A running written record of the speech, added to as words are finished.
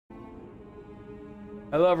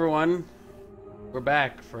Hello everyone, we're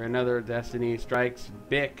back for another Destiny Strikes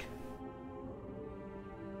Bic.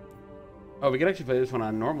 Oh, we can actually play this one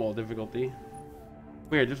on normal difficulty.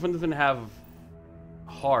 Weird, this one doesn't have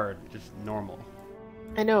hard, just normal.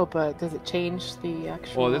 I know, but does it change the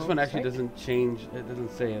actual? Well, this one actually strike? doesn't change, it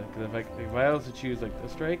doesn't say it, because if I also choose like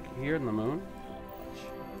this strike here in the moon,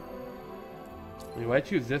 if I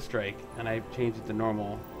choose this strike and I change it to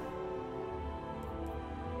normal,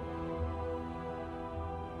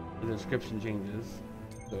 the description changes.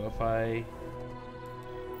 So if I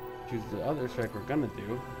choose the other strike we're gonna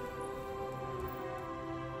do,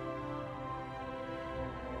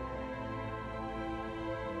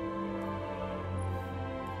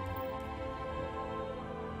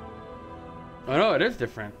 oh no, it is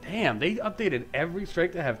different. Damn, they updated every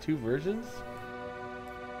strike to have 2 versions?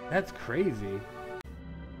 That's crazy.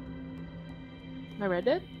 I read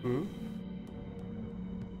it. Hmm?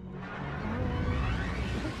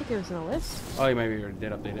 I don't think it was in a list. Oh, you maybe already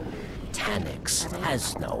did update it. Tanix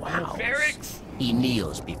has no house. Ferrix! He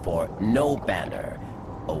kneels before no banner,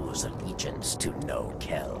 owes allegiance to no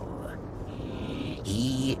kell.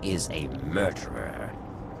 He is a murderer,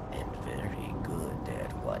 and very good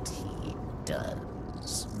at what he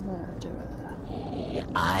does. Murderer.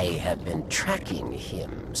 I have been tracking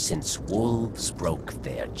him since wolves broke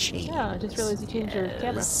their chains. Yeah, I just realized you changed your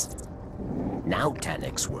camera. Now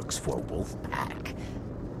Tanix works for Wolfpack,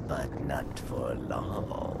 but not for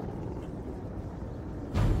long.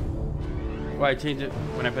 Well, I changed it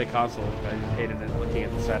when I play console. I just hated it looking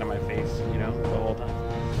at the side of my face, you know, the whole time.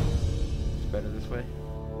 It's better this way.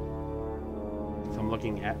 So I'm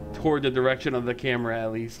looking toward the direction of the camera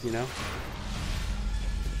at least, you know.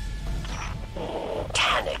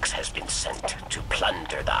 Tanix has been sent to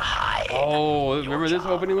plunder the hive. Oh, remember this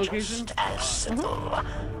Your opening job location? just as simple.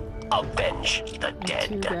 Avenge the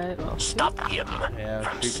dead. Well, Stop him Yeah,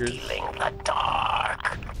 from speakers. stealing the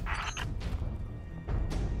dark.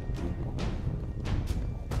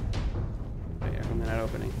 Wait, how come they're not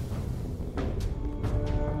opening?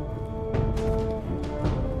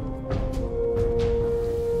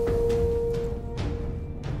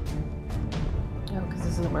 Oh, because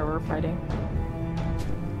this isn't where we're fighting.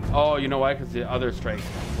 Oh, you know why? Because the other strike,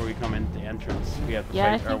 where we come into the entrance, we have to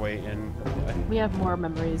Yeah, fight I our think- way in. We have more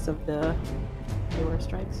memories of the newer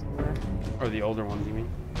strikes. Or the older ones, you mean?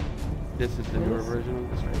 This is the newer This? version of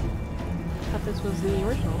the strike. I thought this was the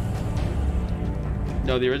original.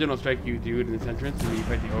 No, the original strike you do in this entrance, and you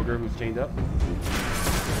fight the ogre who's chained up.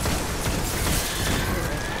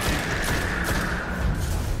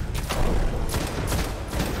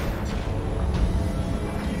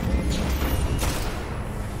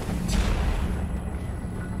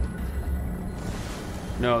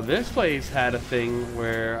 No, this place had a thing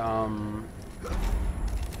where,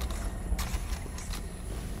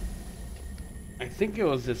 I think it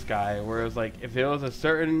was this guy, where it was like, if it was a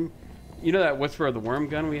certain, you know that Whisper of the Worm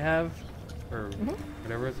gun we have? Or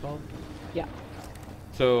whatever it's called? Yeah.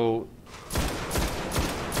 So,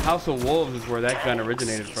 House of Wolves is where that gun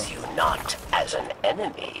originated Sees from. you not as an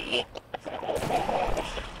enemy.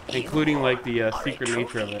 Including like the Are a secret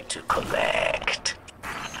nature of trophy it. to collect.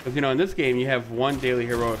 Because, you know, in this game, you have 1 daily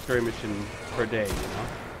heroic story mission per day, you know?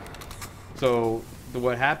 So,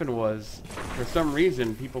 what happened was, for some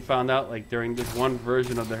reason, people found out, like, during this one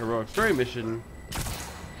version of the heroic story mission,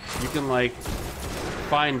 you can, like,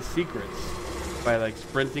 find secrets by, like,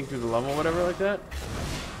 sprinting through the level, whatever, like that.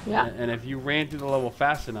 Yeah. And if you ran through the level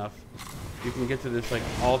fast enough, you can get to this, like,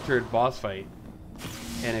 altered boss fight.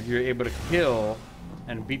 And if you're able to kill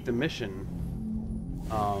and beat the mission,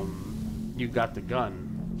 you got the gun.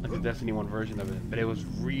 Like the Destiny 1 version of it, but it was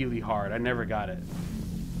really hard. I never got it.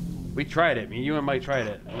 We tried it. You and Mike tried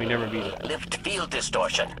it, and we never beat it. Lift field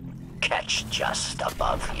distortion. Catch just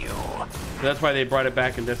above you. So that's why they brought it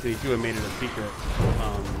back in Destiny 2 and made it a secret,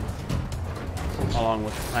 along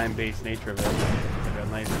with the time-based nature of it. Like a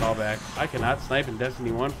nice callback. I cannot snipe in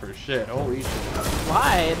Destiny 1 for shit. Holy shit.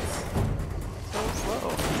 Why? It's so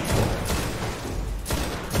slow.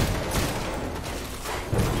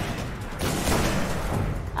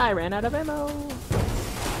 I ran out of ammo.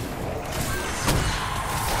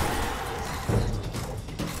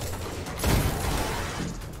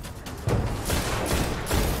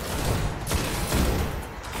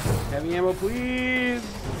 Heavy ammo, please.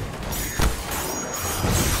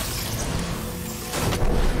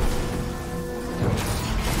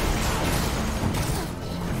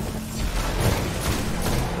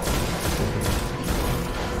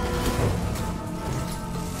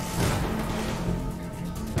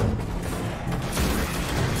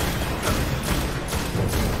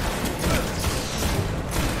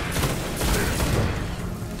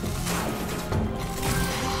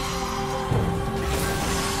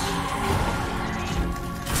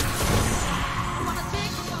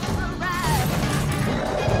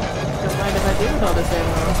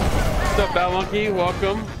 What's up, Bow Monkey?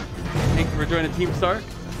 Welcome. Thank you for joining Team Start.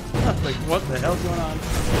 Like, what the hell's going on?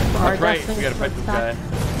 That's right, we gotta fight this guy.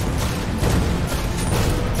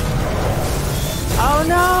 Oh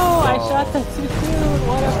no! I shot that too soon!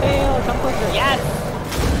 What a fail! Come closer. Yes!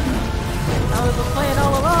 I was the plan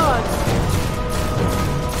all along!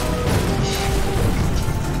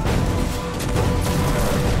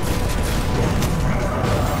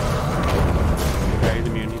 Yeah, he's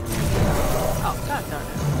immune, Oh, god darn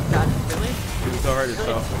it. God, really? He was so hurt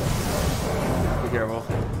himself. Be careful.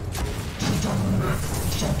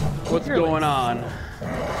 What's going on?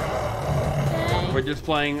 We're just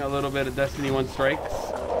playing a little bit of Destiny 1 Strikes.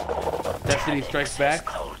 Destiny Strikes Back,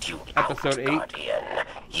 episode 8. Guardian.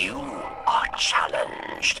 You are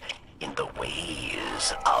challenged in the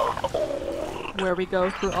ways of old. Where we go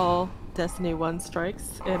through all Destiny 1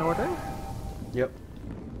 strikes in order. Yep.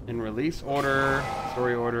 In release order,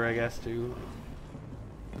 story order, I guess, too.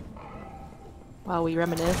 While we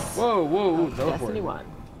reminisce. Whoa, whoa, Destiny 1.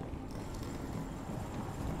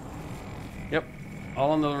 Yep. All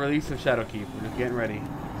on the release of Shadowkeep. We're just getting ready.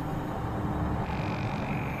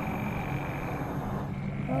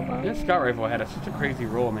 This scout rifle had such a crazy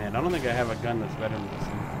roll, man. I don't think I have a gun that's better than this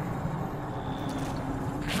one.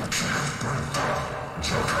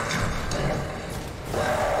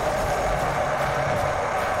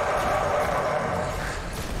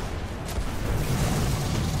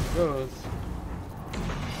 Goes.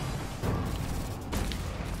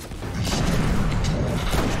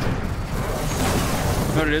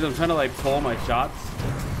 You know what it is? I'm trying to like pull my shots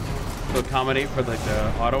to accommodate for like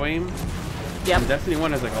the auto aim. Yep. And Destiny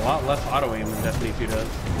 1 has like a lot less auto aim than Destiny 2 does.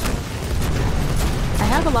 I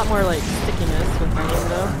have a lot more like stickiness with my aim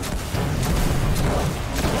though.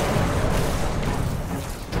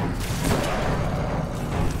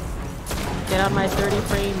 Get on my 30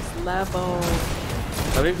 frames level.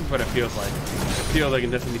 I think that's what it feels like. It feels like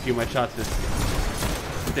in Destiny 2 my shots just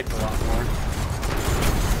stick a lot more.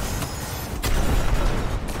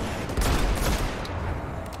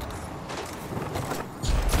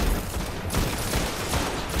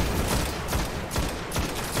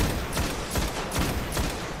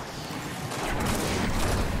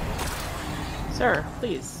 Sir,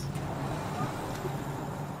 please.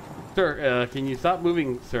 Sir, can you stop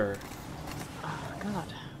moving, sir? Oh, God.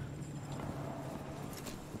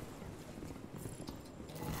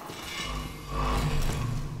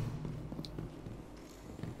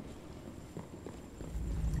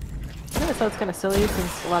 I know it sounds kind of silly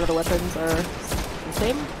since a lot of the weapons are the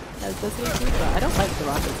same as Destiny 2, but I don't like the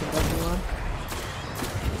rockets in Destiny 1.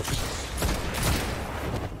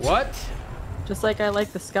 What? Just like I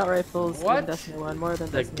like the scout rifles What? in Destiny 1 more than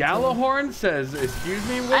The Destiny 2. Gallahorn says, excuse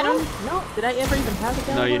me, woman? I don't know. Did I ever even have a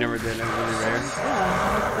Gallahorn? No, you never did. It was really rare.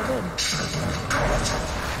 Yeah, I did.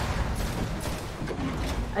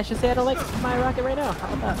 I should say I don't like my rocket right now.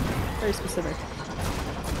 How about that? Very specific.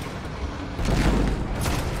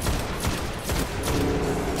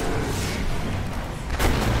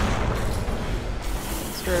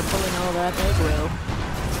 After pulling all that aggro.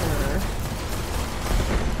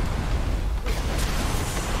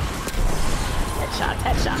 Headshots,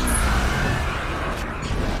 headshots.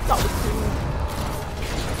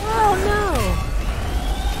 Oh no!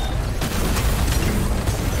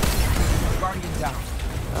 Guardian down.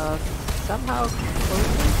 Somehow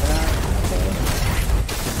closing that. Okay.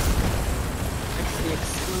 Next to the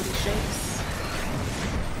exploding shapes.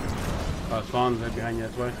 Spawn's right behind you,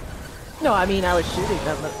 that's why. No, I mean I was shooting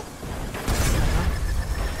them, but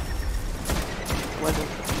wasn't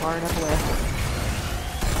far enough away.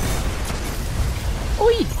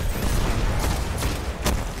 Oi!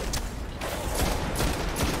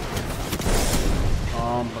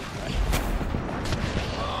 Okay.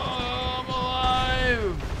 Oh, I'm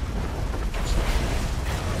alive!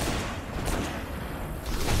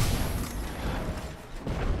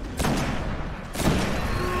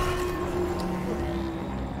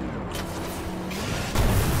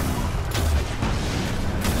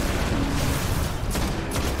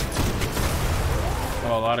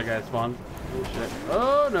 Oh, a lot of guys spawned. Oh shit.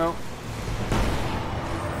 Oh no.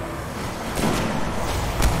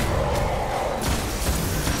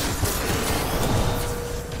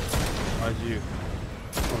 Why'd you?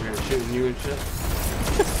 Over here shooting you and shit?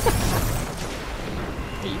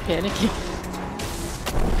 Are you panicking?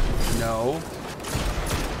 No. I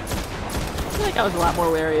feel like I was a lot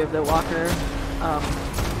more wary of the walker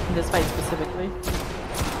in this fight specifically.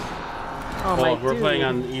 Oh Well, my we're dude. playing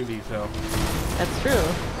on easy, so. That's true.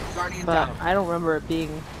 Guardian But down. I don't remember it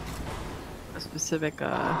being a specific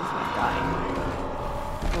dying.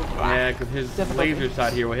 Yeah, because his Difficulty. laser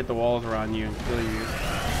shot here will hit the walls around you and kill you.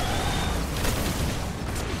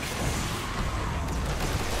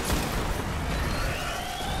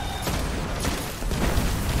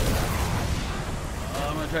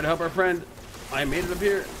 try to help our friend. I made it up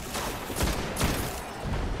here.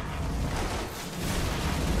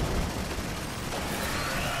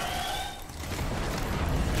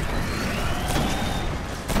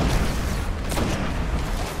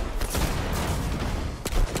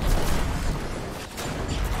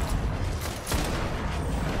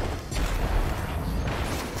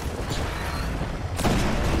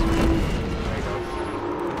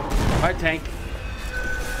 Hi, tank.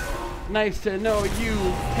 Nice to know you,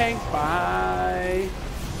 tank. Bye.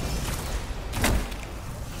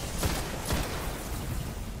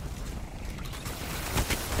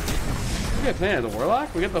 We got Planet of the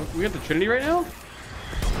Warlock. We got the Trinity right now.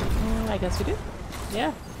 I guess we do.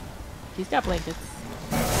 Yeah. He's got blankets.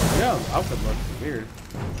 Yeah, outfit looks weird.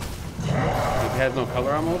 Like it has no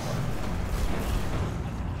color almost.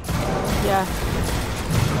 Yeah.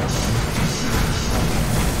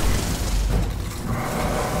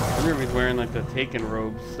 I wonder if he's wearing like the Taken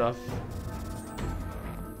robe stuff.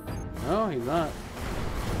 No, he's not.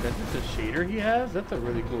 That's just a shader he has? That's a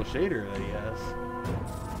really cool shader that he has.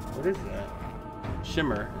 What is that?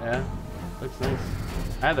 Shimmer, yeah. Looks nice.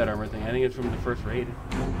 I have that armor thing. I think it's from the first raid.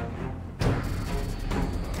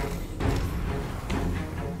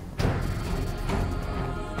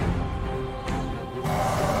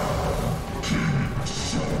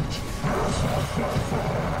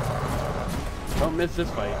 Don't miss this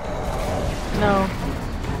fight. No.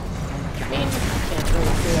 I mean, can't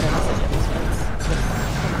really see that unless I get these fights.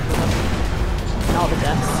 And all the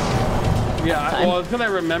deaths. Yeah, well, it's because I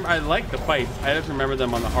remember, I like the fights. I just remember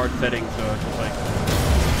them on the hard setting, so it's just like,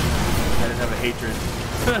 I just have a hatred.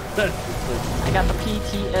 I got the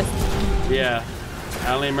PTSD. Yeah.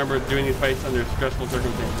 I only remember doing these fights under stressful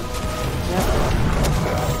circumstances. Yep.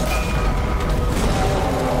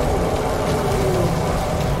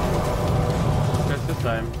 This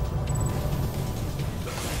time.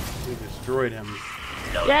 We destroyed him.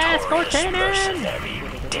 Yes, go cannon!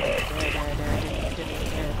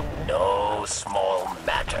 No small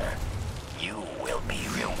matter. You will be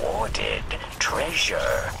rewarded treasure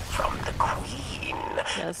from the Queen.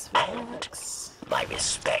 Yes, and my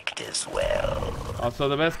respect as well. Also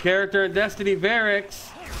the best character in Destiny,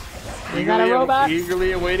 Varix. You got a robot?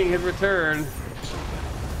 Eagerly awaiting his return.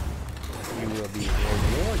 You will be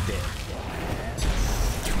rewarded.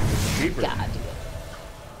 God.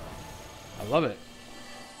 I love it.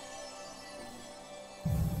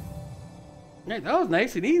 Yeah, that was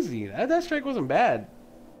nice and easy. That strike wasn't bad.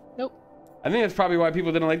 Nope. I think that's probably why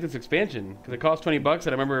people didn't like this expansion, because it cost $20, and I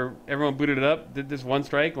remember everyone booted it up, did this one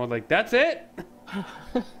strike, and was like, "That's it?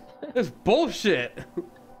 This bullshit."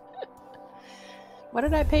 What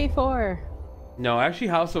did I pay for? No, actually,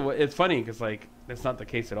 it's funny because like that's not the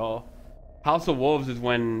case at all. House of Wolves is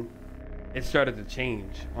when it started to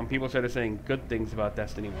change, when people started saying good things about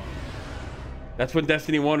Destiny 1. That's when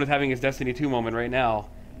Destiny 1 was having its Destiny 2 moment right now.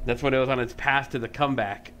 That's when it was on its path to the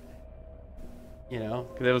comeback. You know,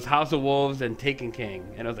 because it was House of Wolves and Taken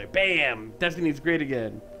King, and I was like, bam, Destiny's great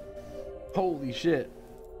again. Holy shit.